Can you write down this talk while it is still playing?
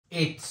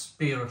It's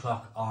beer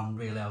o'clock on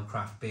Real Ale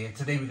Craft Beer.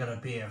 Today we got a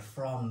beer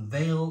from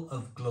Vale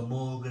of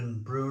Glamorgan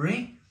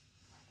Brewery.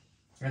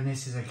 And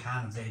this is a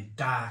can of their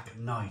Dark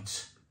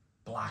Knight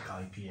Black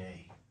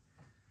IPA.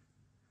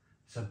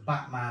 It's a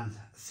Batman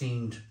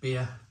themed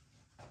beer.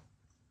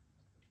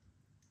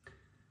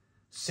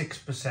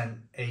 6%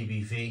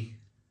 ABV.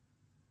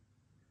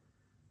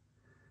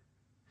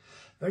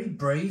 Very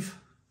brave,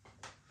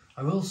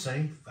 I will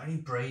say, very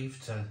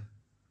brave to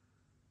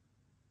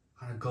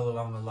kind of go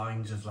along the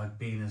lines of like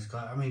being as,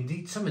 I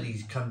mean, some of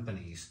these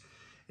companies,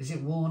 is it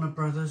Warner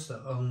Brothers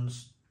that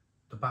owns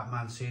the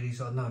Batman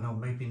series? Or no,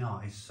 maybe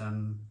not. It's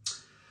oh,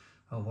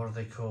 what are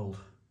they called?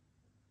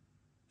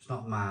 It's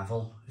not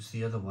Marvel, it's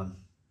the other one.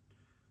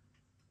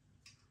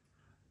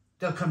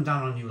 They'll come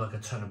down on you like a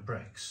ton of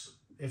bricks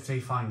if they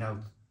find out,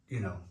 you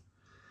know.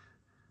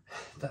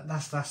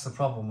 That's the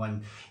problem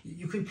when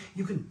you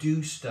can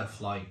do stuff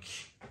like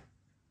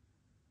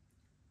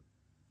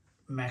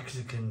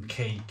Mexican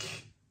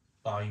cake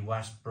by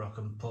Westbrook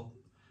and put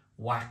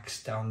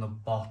wax down the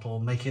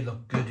bottle, make it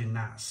look good in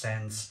that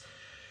sense.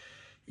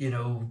 You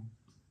know,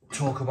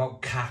 talk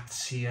about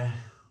cats here,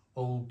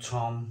 Old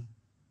Tom.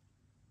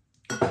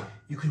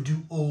 You can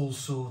do all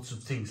sorts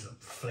of things,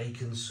 like flake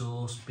and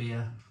sauce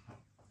beer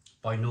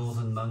by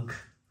Northern Monk.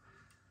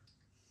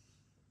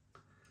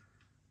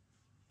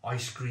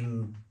 Ice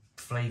cream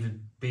flavoured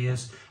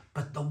beers.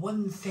 But the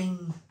one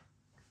thing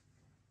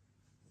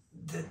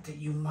that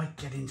you might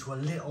get into a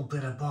little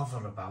bit of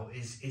bother about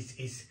is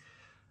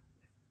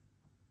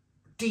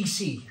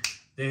DC.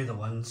 They're the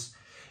ones.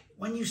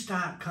 When you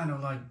start kind of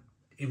like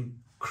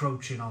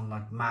encroaching on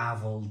like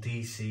Marvel,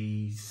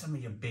 DC, some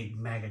of your big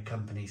mega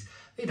companies,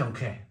 they don't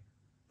care.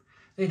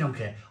 They don't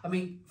care. I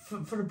mean,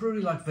 for a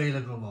brewery like Vale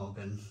of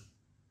Glamorgan,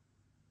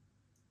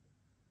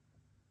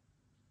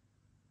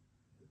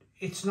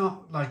 it's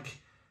not like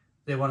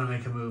they want to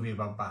make a movie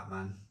about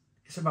Batman.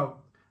 It's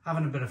about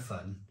having a bit of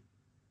fun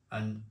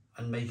and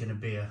making a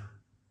beer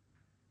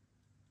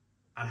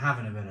and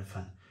having a bit of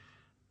fun.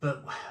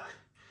 But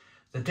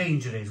the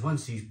danger is,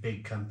 once these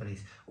big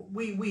companies,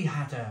 we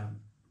had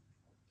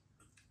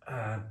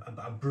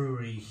a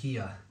brewery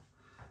here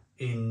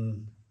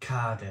in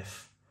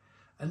Cardiff,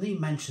 and they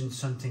mentioned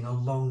something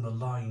along the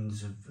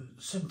lines of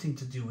something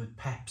to do with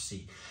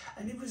Pepsi,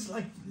 and it was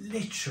like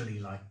literally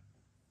like,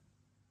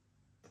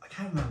 I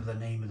can't remember the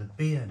name of the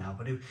beer now,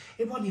 but it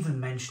wasn't even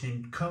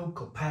mentioning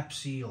Coke or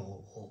Pepsi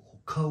or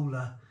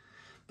Cola,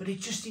 but it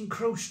just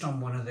encroached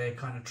on one of their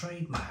kind of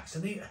trademarks,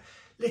 and they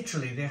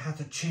had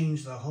to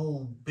change the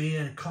whole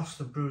beer. It cost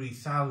the brewery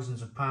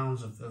thousands of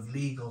pounds of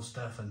legal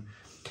stuff, and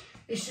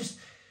it's just,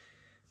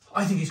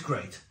 I think it's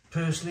great.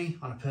 Personally,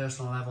 on a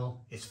personal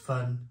level, it's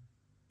fun,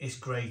 it's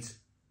great,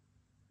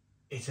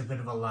 it's a bit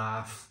of a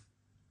laugh,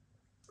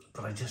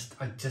 but I just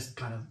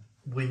kind of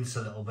wince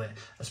a little bit,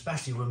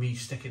 especially when we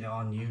sticking it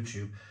on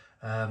YouTube.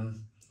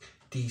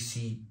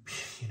 DC,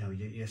 you know,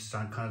 you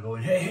start kind of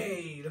going,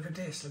 hey, look at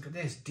this,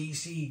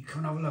 DC,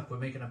 come and have a look, we're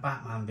making a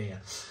Batman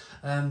beer.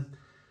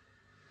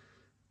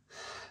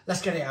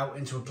 Let's get it out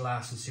into a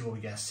glass and see what we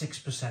get.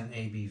 6%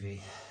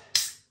 ABV.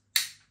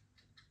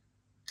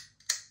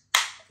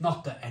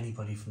 Not that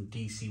anybody from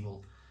DC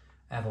will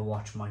ever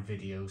watch my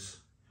videos.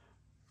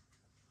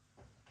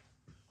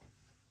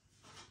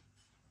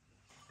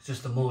 It's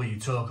just the more you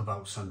talk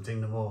about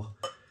something, the more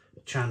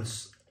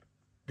chance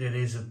there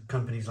is of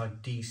companies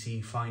like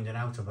DC finding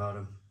out about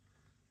them.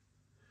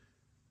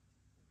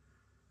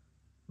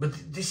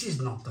 But this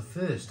is not the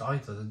first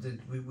either.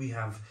 We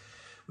have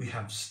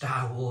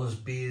Star Wars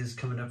beers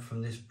coming up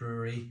from this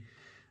brewery.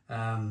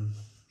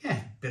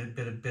 Yeah,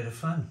 bit of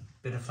fun.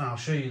 I'll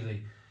show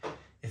you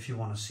if you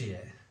want to see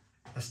it.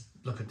 Let's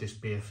look at this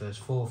beer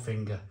first.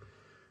 4-finger,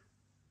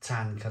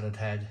 tan coloured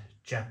head,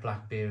 jet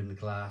black beer in the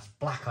glass,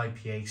 black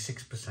IPA,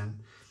 6%.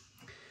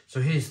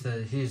 So here's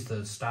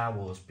the Star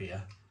Wars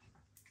beer.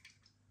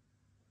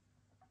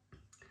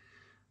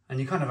 And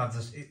you kind of have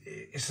this,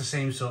 it's the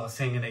same sort of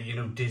thing in it, you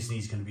know,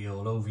 Disney's going to be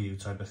all over you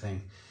type of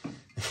thing.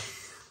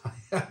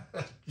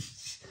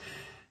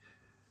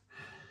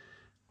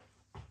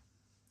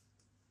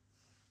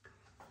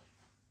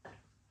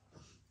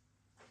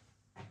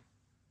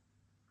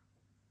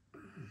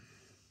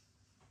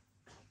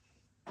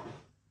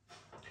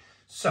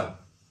 So,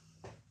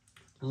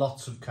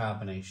 lots of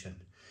carbonation,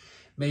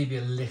 maybe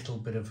a little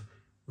bit of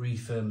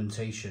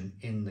re-fermentation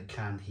in the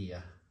can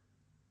here.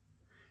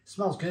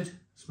 Smells good,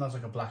 smells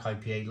like a black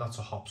IPA, lots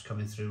of hops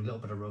coming through, a little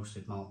bit of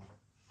roasted malt.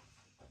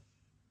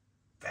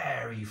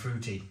 Very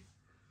fruity.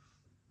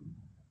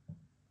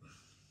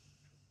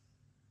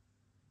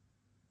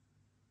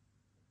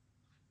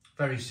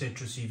 Very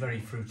citrusy, very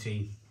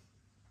fruity.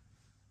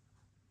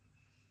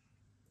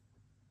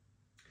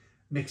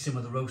 Mixed in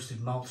with the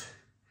roasted malt.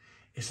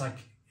 It's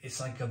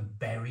like a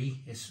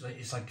berry. It's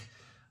like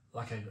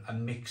a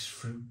mixed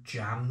fruit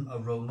jam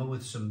aroma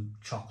with some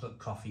chocolate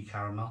coffee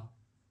caramel.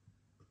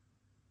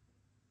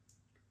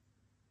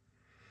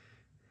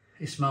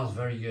 It smells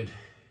very good.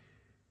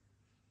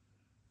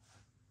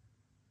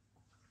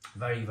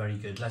 Very, very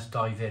good. Let's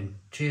dive in.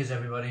 Cheers,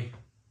 everybody.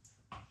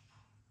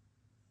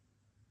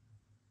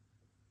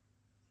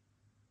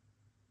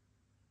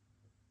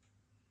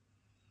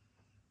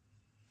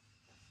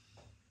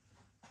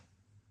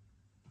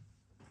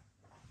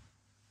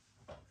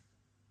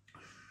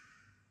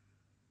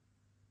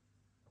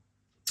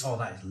 Oh,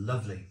 that is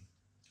lovely.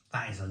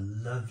 That is a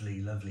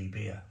lovely, lovely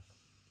beer.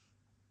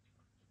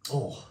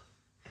 Oh,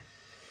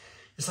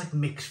 it's like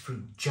mixed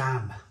fruit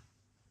jam,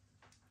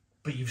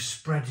 but you've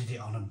spreaded it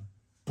on a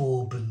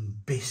bourbon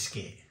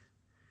biscuit.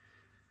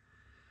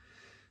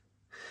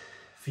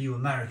 For you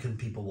American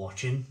people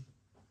watching,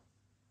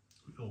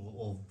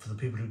 or for the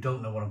people who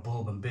don't know what a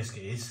bourbon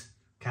biscuit is,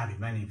 can't be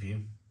many of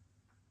you,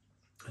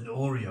 an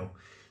Oreo.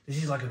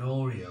 This is like an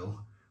Oreo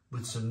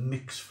with some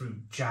mixed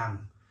fruit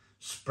jam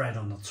spread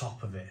on the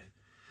top of it.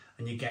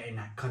 And you're getting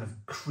that kind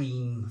of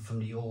cream from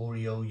the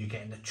Oreo, you're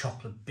getting the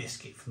chocolate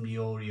biscuit from the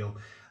Oreo,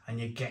 and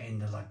you're getting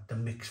the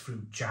mixed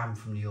fruit jam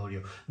from the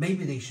Oreo.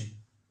 Maybe they should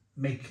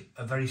make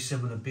a very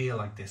similar beer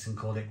like this and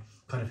call it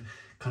kind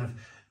of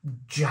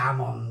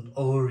jam on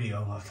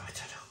Oreo. I don't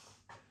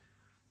know.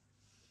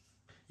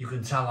 You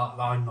can tell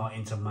I'm not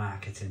into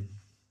marketing.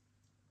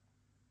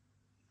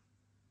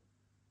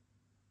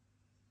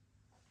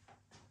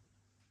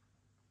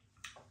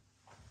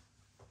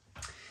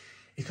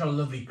 It's got a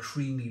lovely,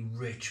 creamy,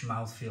 rich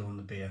mouthfeel on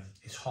the beer.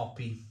 It's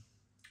hoppy.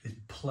 There's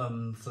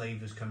plum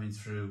flavours coming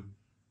through.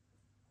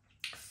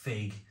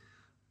 Fig,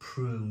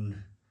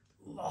 prune,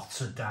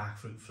 lots of dark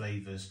fruit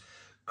flavours.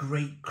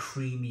 Great,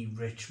 creamy,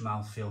 rich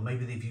mouthfeel.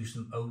 Maybe they've used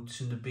some oats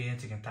in the beer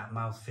to get that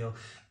mouthfeel.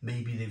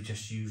 Maybe they've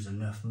just used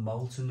enough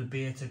malt in the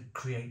beer to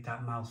create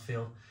that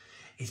mouthfeel.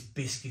 It's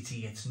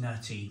biscuity, it's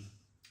nutty.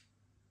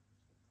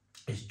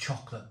 It's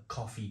chocolate,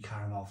 coffee,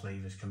 caramel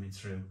flavours coming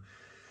through.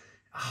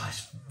 Ah,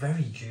 it's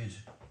very good.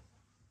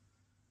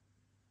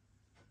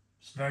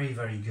 It's very,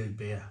 very good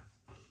beer.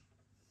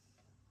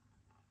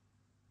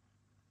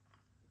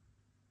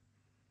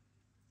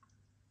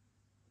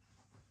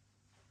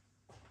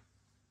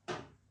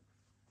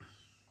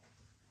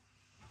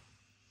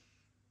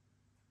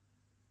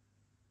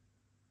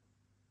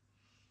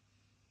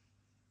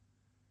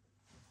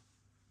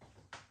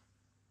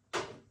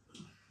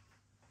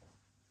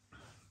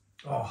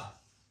 Oh,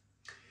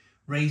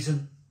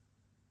 raisin.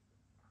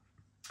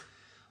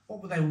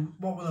 What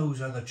were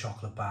those other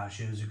chocolate bars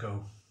years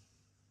ago?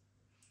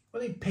 Were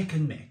they pick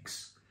and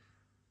mix?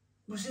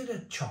 Was it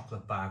a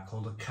chocolate bar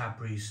called a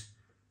Cadbury's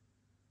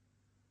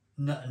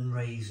Nut and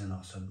Raisin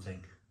or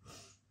something?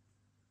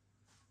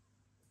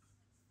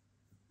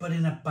 But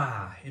in a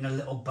bar, in a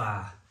little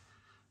bar.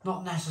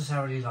 Not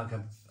necessarily like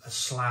a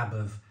slab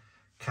of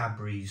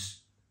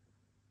Cadbury's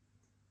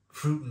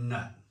fruit and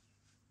nut.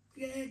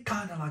 Yeah,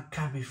 kind of like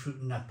Cadbury's fruit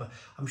and nut, but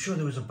I'm sure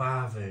there was a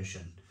bar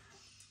version.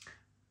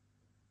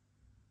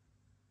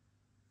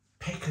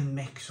 Pick and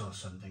mix or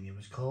something it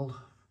was called.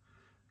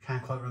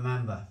 Can't quite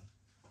remember.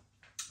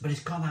 But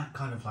it's got that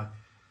kind of like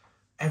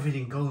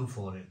everything going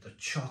for it. The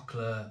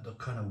chocolate, the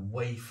kind of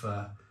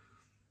wafer,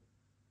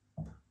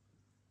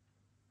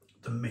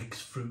 the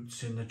mixed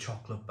fruits in the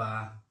chocolate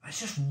bar.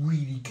 It's just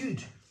really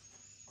good.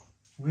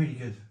 Really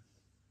good.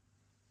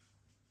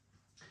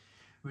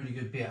 Really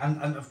good beer.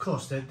 And of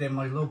course, they're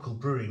my local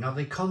brewery. Now,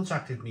 they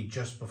contacted me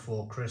just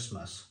before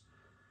Christmas.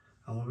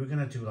 And we were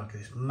going to do like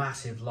this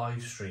massive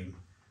live stream.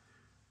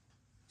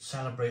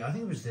 Celebrate, I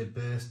think it was their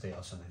birthday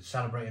or something,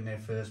 celebrating their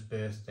first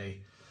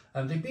birthday.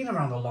 They've been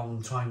around a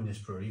long time, this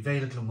brewery,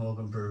 Vale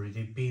Glamorgan Brewery.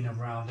 They've been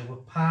around, they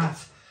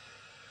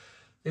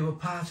were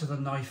part of the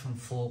Knife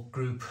and Fork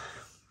group.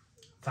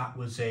 That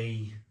was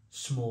a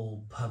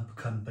small pub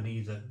company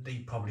that they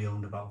probably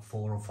owned about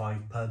 4 or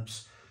 5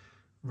 pubs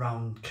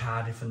around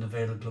Cardiff and the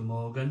Vale of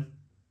Glamorgan.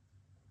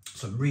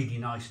 So really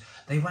nice.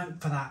 They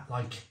went for that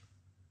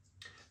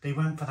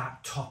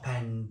top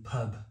end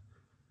pub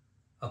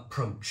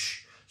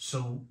approach.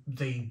 So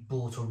they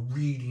bought a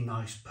really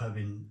nice pub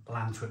in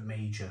Lantworth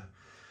Major.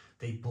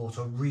 They bought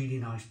a really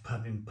nice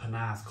pub in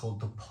Penarth called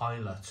The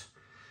Pilot.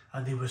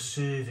 And they were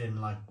serving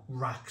like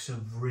racks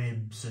of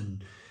ribs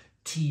and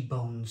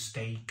T-bone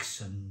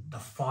steaks, and the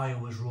fire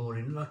was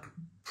roaring, like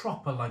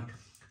proper like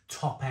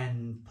top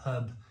end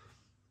pub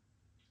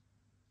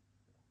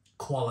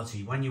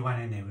quality. When you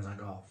went in there, it was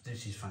like, oh,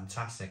 this is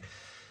fantastic.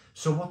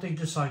 So what they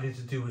decided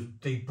to do was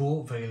they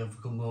bought Vale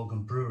of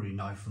Glamorgan Brewery,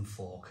 Knife and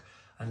Fork,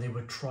 and they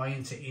were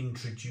trying to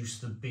introduce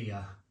the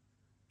beer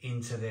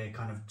into their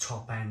kind of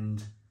top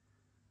end,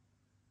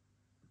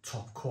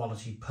 top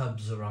quality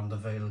pubs around the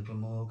Vale of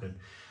Glamorgan.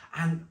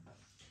 And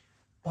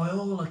by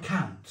all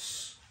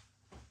accounts,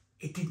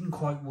 it didn't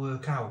quite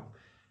work out.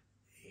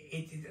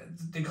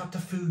 They got the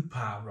food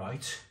part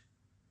right,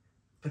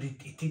 but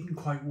it didn't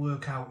quite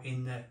work out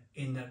in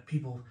that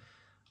people,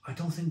 I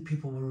don't think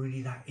people were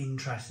really that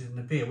interested in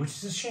the beer, which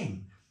is a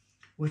shame.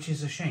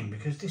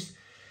 Because this,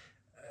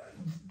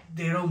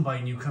 they're owned by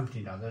a new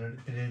company now.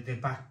 They're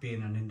back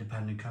being an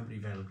independent company,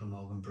 Vale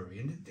Glamorgan Brewery,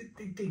 and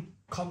they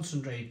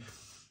concentrate.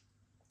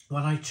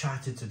 When I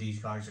chatted to these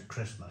guys at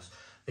Christmas,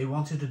 they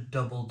wanted to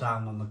double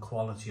down on the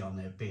quality on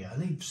their beer,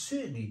 and they've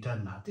certainly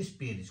done that. This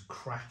beer is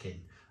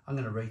cracking. I'm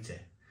going to rate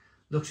it.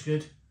 Looks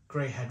good,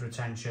 great head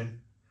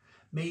retention,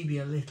 maybe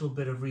a little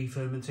bit of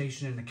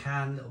re-fermentation in the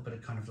can, a little bit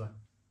of kind of like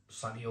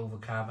slightly over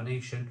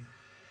carbonation.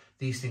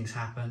 These things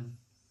happen.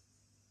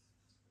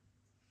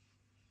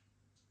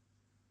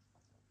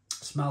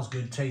 Smells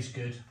good, tastes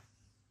good.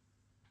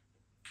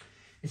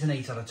 It's an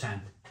 8 out of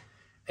 10.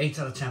 8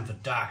 out of 10 for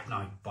Dark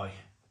Night by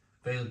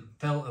Vale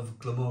of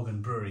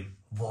Glamorgan Brewery,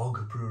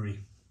 Vog Brewery.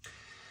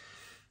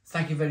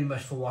 Thank you very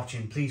much for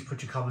watching. Please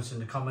put your comments in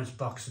the comments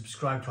box,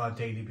 subscribe to our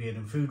daily beer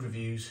and food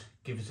reviews,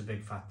 give us a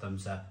big fat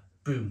thumbs up.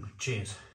 Boom, cheers.